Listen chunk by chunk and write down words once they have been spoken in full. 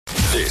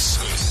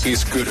This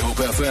is Good Hope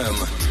FM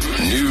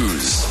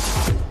News.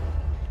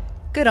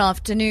 Good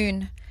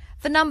afternoon.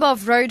 The number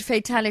of road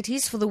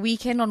fatalities for the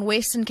weekend on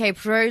Western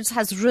Cape roads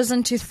has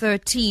risen to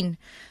 13.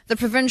 The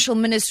Provincial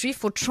Ministry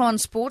for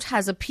Transport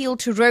has appealed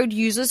to road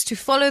users to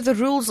follow the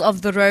rules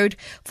of the road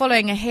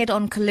following a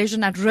head-on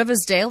collision at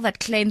Riversdale that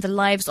claimed the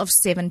lives of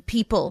 7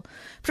 people.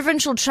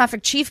 Provincial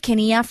Traffic Chief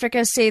Kenny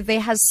Africa said there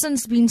has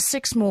since been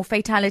 6 more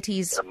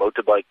fatalities. A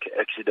motorbike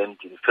accident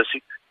in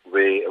Physic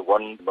where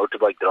one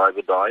motorbike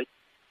driver died.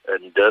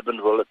 In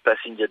Durbanville, a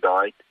passenger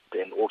died.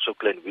 And also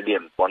Glen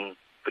William, one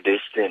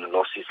pedestrian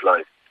lost his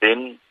life.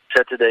 Then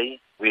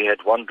Saturday, we had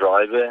one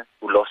driver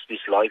who lost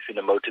his life in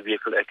a motor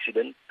vehicle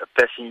accident, a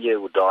passenger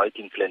who died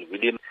in Glen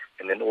William,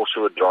 and then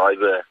also a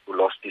driver who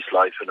lost his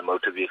life in a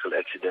motor vehicle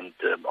accident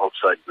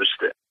outside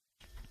Worcester.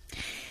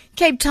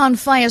 Cape Town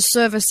Fire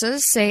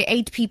Services say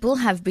 8 people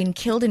have been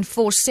killed in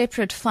 4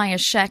 separate fire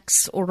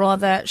shacks, or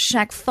rather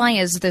shack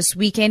fires this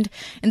weekend.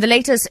 In the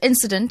latest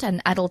incident,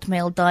 an adult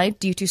male died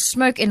due to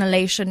smoke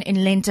inhalation in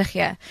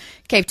Lentegeur.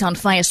 Cape Town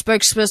Fire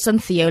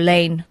spokesperson Theo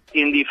Lane.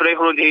 In the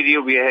Vrygrond area,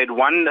 we had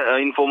one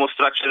informal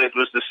structure that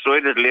was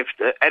destroyed that left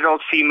an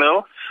adult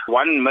female,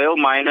 one male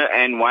minor,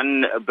 and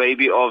one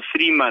baby of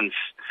 3 months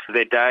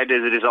that died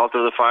as a result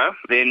of the fire.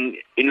 Then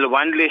in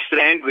Lwandle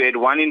Strand, we had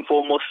one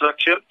informal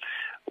structure,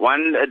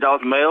 one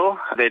adult male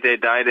that had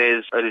died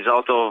as a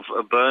result of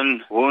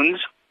burn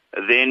wounds.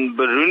 Then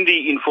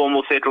Burundi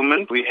informal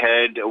settlement, we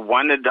had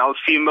one adult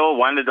female,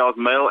 one adult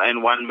male,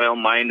 and one male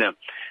minor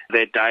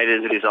that died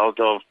as a result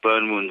of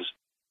burn wounds.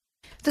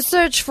 The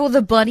search for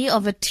the body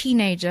of a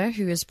teenager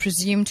who is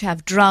presumed to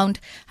have drowned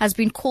has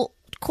been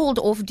called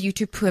off due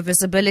to poor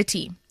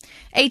visibility.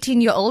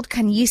 18-year-old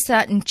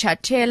Kanyisa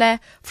Nchatela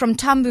from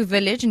Tambu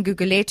village in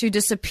Guguletu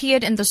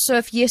disappeared in the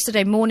surf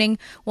yesterday morning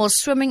while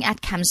swimming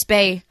at Camps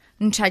Bay.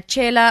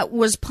 Nchatela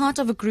was part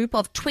of a group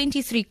of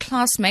 23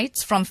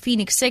 classmates from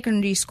Phoenix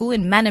Secondary School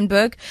in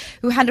Manenberg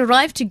who had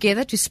arrived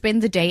together to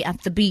spend the day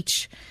at the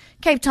beach.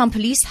 Cape Town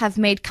Police have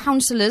made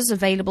counsellors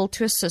available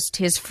to assist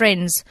his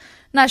friends.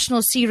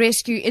 National Sea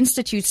Rescue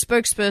Institute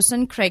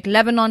spokesperson Craig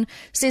Lebanon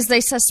says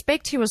they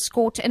suspect he was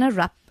caught in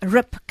a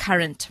rip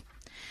current.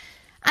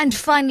 And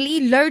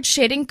finally, load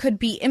shedding could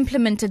be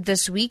implemented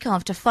this week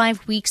after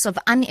 5 weeks of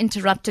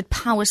uninterrupted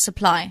power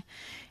supply.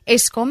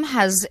 Eskom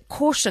has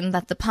cautioned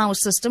that the power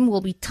system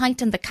will be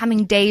tight in the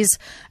coming days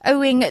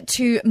owing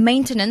to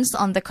maintenance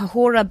on the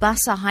Kahora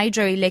Bassa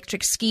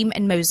hydroelectric scheme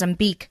in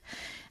Mozambique.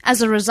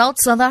 As a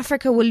result, South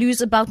Africa will lose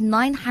about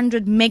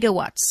 900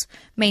 megawatts.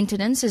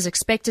 Maintenance is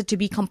expected to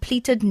be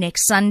completed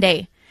next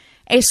Sunday.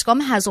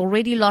 Eskom has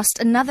already lost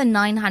another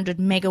 900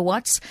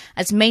 megawatts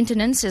as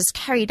maintenance is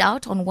carried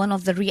out on one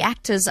of the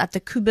reactors at the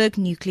Kuburg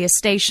nuclear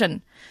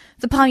station.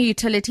 The power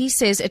utility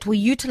says it will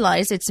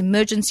utilize its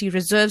emergency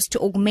reserves to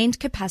augment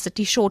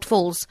capacity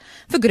shortfalls.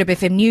 For Good Hope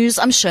FM News,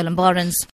 I'm Sherlyn Barnes.